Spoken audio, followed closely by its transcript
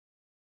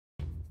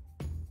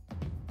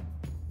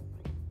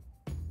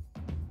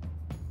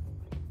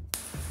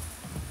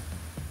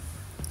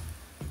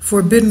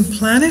forbidden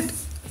planet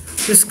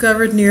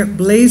discovered near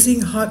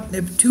blazing hot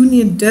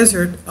Neptunian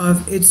desert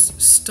of its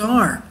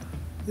star.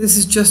 This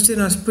is just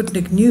in on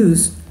Sputnik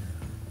News,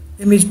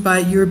 imaged by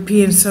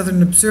European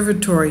Southern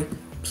Observatory.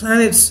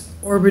 Planets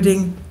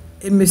orbiting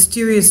in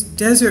mysterious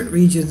desert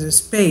regions in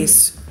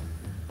space,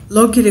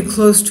 located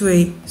close to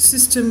a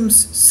system's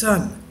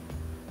sun,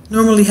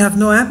 normally have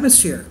no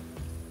atmosphere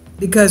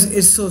because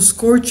it's so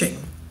scorching.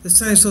 The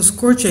sun is so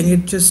scorching,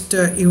 it just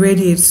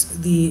irradiates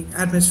the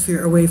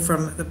atmosphere away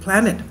from the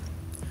planet.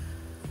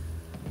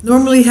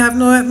 Normally have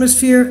no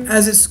atmosphere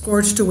as it's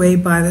scorched away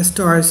by the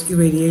star's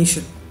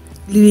irradiation,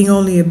 leaving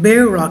only a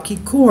bare rocky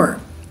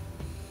core.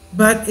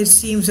 But it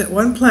seems that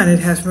one planet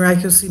has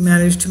miraculously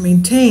managed to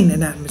maintain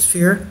an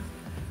atmosphere.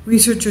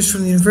 Researchers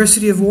from the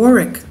University of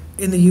Warwick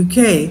in the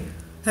UK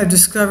have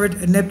discovered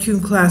a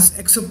Neptune-class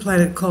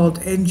exoplanet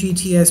called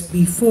NGTS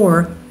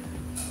B4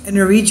 in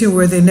a region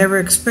where they never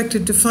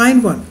expected to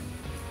find one.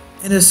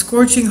 In a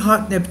scorching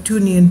hot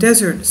Neptunian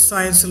desert,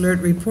 Science Alert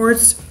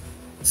reports,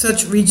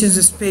 such regions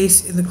of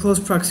space in the close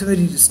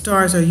proximity to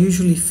stars are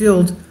usually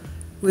filled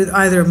with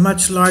either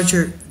much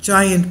larger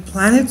giant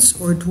planets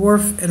or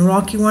dwarf and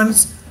rocky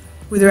ones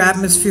with their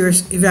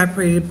atmospheres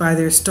evaporated by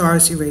their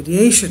star's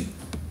irradiation.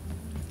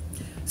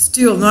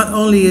 Still, not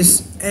only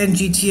is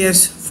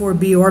NGTS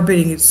 4b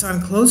orbiting its sun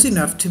close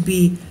enough to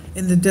be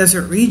in the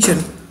desert region,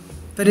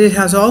 but it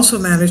has also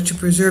managed to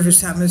preserve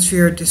its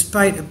atmosphere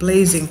despite a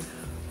blazing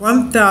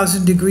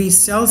 1,000 degrees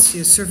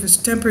Celsius surface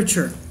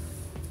temperature.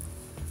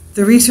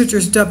 The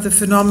researchers dubbed the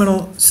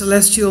phenomenal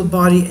celestial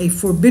body a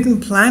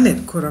forbidden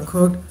planet,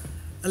 quote-unquote,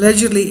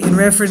 allegedly in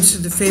reference to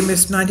the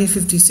famous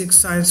 1956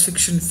 science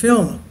fiction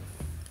film.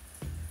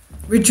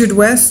 Richard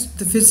West,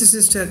 the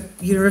physicist at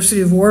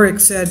University of Warwick,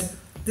 said,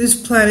 "This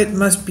planet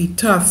must be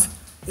tough.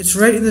 It's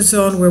right in the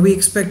zone where we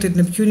expected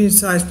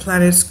Neptunian-sized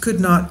planets could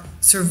not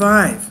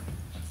survive."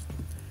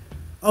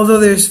 Although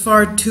there's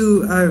far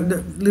too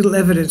little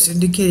evidence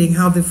indicating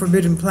how the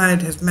forbidden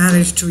planet has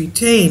managed to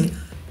retain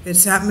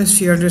its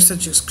atmosphere under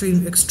such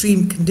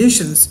extreme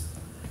conditions,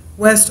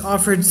 West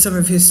offered some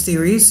of his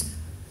theories.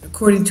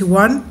 According to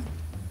one,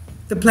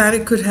 the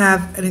planet could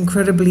have an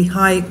incredibly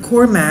high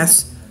core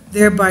mass,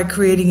 thereby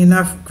creating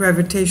enough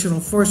gravitational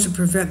force to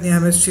prevent the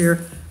atmosphere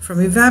from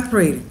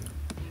evaporating.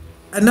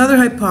 Another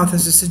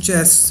hypothesis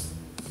suggests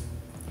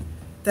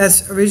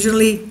that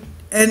originally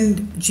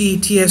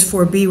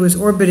NGTS-4b was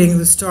orbiting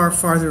the star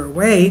farther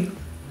away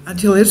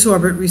until its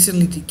orbit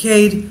recently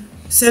decayed,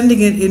 sending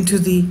it into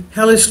the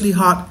hellishly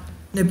hot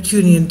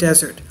Neptunian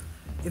desert.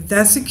 If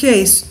that's the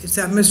case, its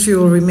atmosphere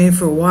will remain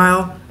for a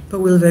while,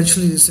 but will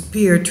eventually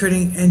disappear,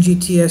 turning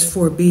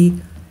NGTS-4b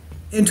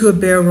into a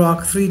bare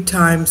rock 3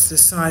 times the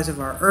size of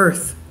our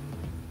Earth.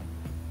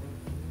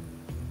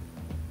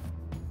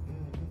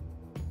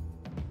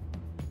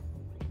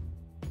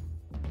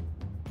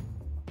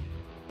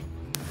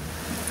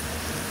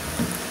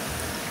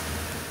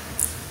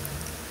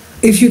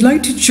 If you'd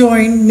like to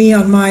join me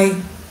on my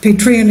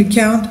Patreon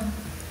account,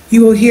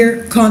 you will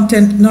hear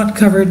content not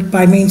covered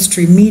by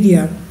mainstream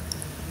media.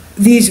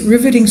 These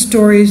riveting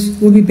stories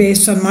will be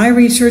based on my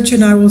research,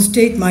 and I will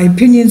state my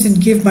opinions and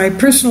give my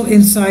personal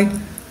insight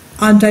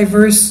on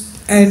diverse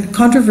and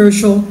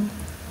controversial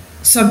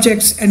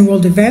subjects and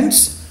world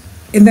events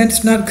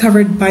not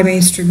covered by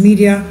mainstream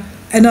media,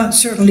 and not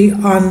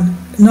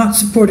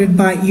supported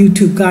by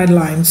YouTube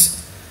guidelines.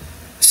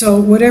 So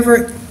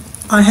whatever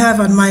I have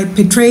on my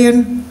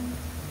Patreon,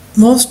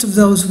 most of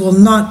those will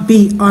not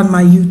be on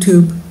my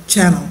YouTube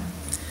channel.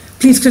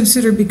 Please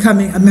consider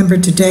becoming a member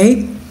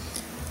today.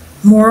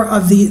 More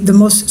of the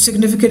most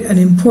significant and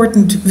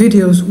important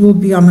videos will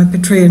be on my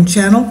Patreon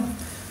channel.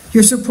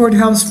 Your support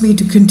helps me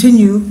to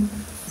continue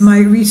my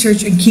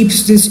research and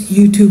keeps this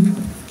YouTube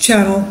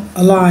channel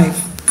alive.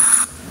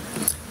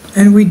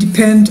 And we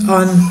depend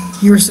on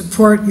your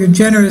support, your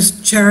generous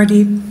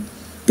charity,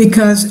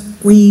 because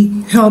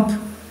we help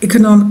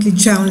economically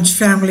challenged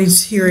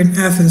families here in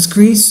Athens,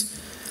 Greece,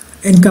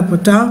 in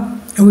Kapota,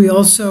 and we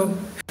also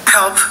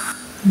help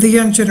the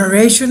young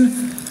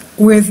generation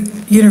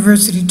with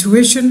university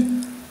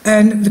tuition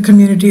and the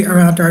community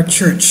around our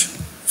church.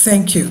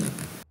 Thank you.